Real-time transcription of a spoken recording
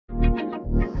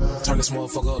Turn this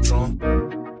motherfucker up, drum.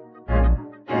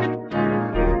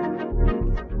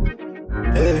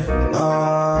 Hey,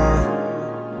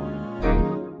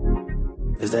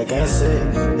 is that gang shit?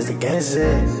 Is it gang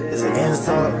shit? Is it gang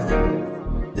talk?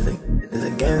 Is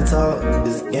it gang talk?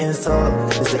 Is it gang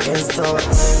talk? Is it gang talk?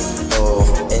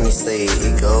 Oh, and you say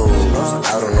it goes.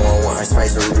 I don't know, I want ice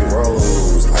spice or ruby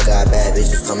rose. I got bad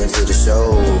bitches coming to the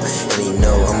show, and you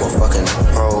know I'm a fucking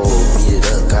pro. Beat it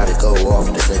up, gotta go off.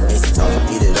 That's that gangsta talk.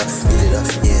 Beat it up,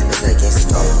 yeah, that's that gangsta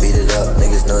talk. Beat it up,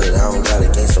 niggas know that I don't got a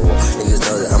gangsta walk. Niggas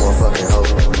know that I'm a fucking hoe.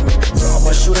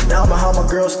 I'ma shoot it down behind my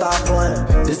girl, stop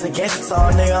playing. This the gangsta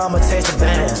talk, nigga, I'ma taste the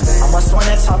bands. I'ma swing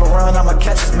that top around, I'ma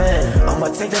catch his man. I'ma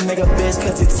take that nigga bitch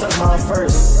cause he took mine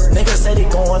first. Nigga said he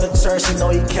going to church, you know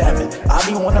he capping. I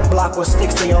be on the block with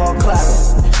sticks, they all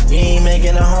clapping. You ain't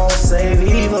making it home safe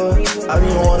either. I be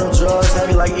on them drugs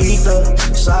heavy like ether.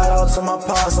 Shout out to my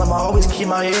pops, I'ma always keep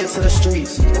my head to the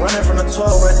streets. Running from the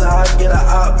 12 right to how I get a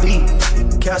op beat.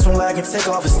 Catch one lag and take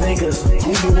off his sneakers.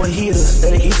 We be with heaters,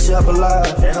 that'll eat you up alive.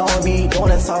 And I don't be doing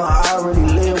that time, I already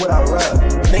live what I rap.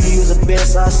 Nigga use a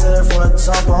bitch, I said from the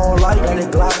jump, I don't like that.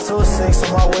 It Glock 2-6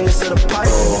 on my way to the pipe.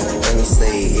 Oh, and you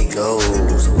say it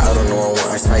goes. I don't know, I want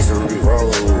ice spice or ruby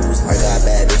rose. I got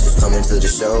bad bitches coming to the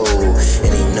show, and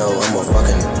you know I'm a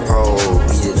fucking pro.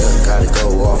 Beat it up, gotta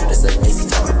go off. That's that gangsta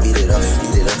talk. Beat it up,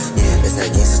 yeah, that's that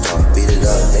gangsta talk. Beat it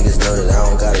up, niggas know that I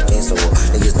don't got a gangsta walk.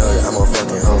 Niggas know that I'm a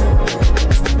fucking hoe.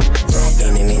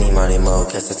 Eeny, meeny, miny, mo,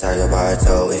 catch the tiger by a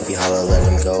toe. If he holler, let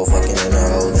him go. Fucking in the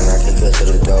hole, then I kick her to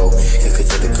the door. Kick her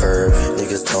to the curb.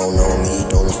 Niggas don't know me,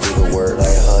 don't speak a word.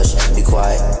 Like hush, be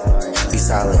quiet, be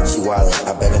silent. She wildin',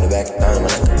 I back in the back, down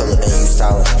when I can pull up and you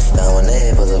silent. Down when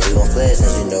that pull up, we gon' flash,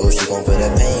 and she know she gon' feel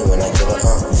that pain when I give her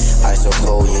ice so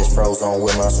cold, yeah, it's froze on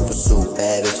with my super suit.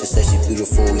 Bad bitch, say she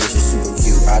beautiful, yeah, she super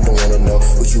cute. I don't wanna know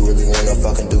what you really wanna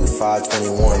fucking do.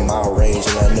 521 mile range,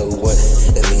 and I know what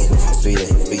that means. Sweet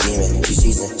big demon, she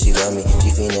cheatin', she love me, she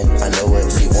fiendin'. I know what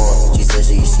she want, she said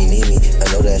she need me. I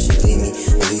know that she leave me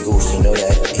illegal, she know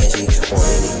that, and she want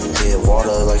me. Yeah,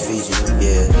 water like Fiji,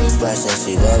 yeah, splashing,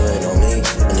 she loving on me.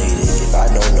 I need it if I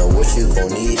don't know what you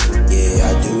gon' need. Yeah,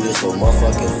 I do this for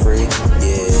motherfucking free.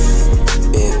 Yeah,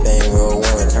 big bang roll,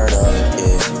 wanna turn up.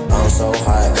 Yeah, I'm so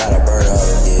hot, gotta burn up.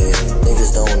 Yeah,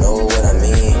 niggas don't know what I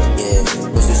mean. Yeah,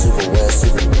 pussy super wet,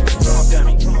 super.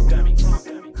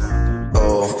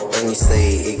 Oh, and you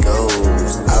say it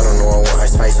goes. I don't know, I want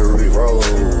ice spice or ruby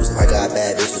rose. I got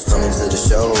bad bitches coming to the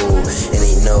show, and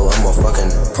they know I'm a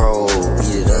fucking pro.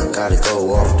 Beat it up, gotta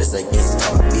go off. That's that gangsta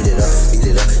talk. Beat it up,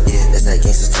 yeah, that's that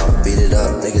gangsta talk. Beat it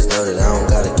up, niggas know that I don't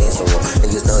got a gangsta walk.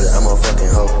 Niggas know that I'm a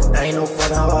fucking hoe. Ain't no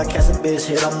fucking hoe, I catch a bitch,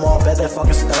 hit them off at that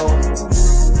fucking stove.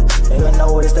 Nigga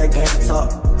know it's that gangsta talk,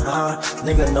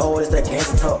 nigga know it's that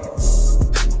gangsta talk.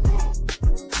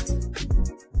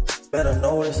 Better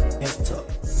know it's gangsta talk.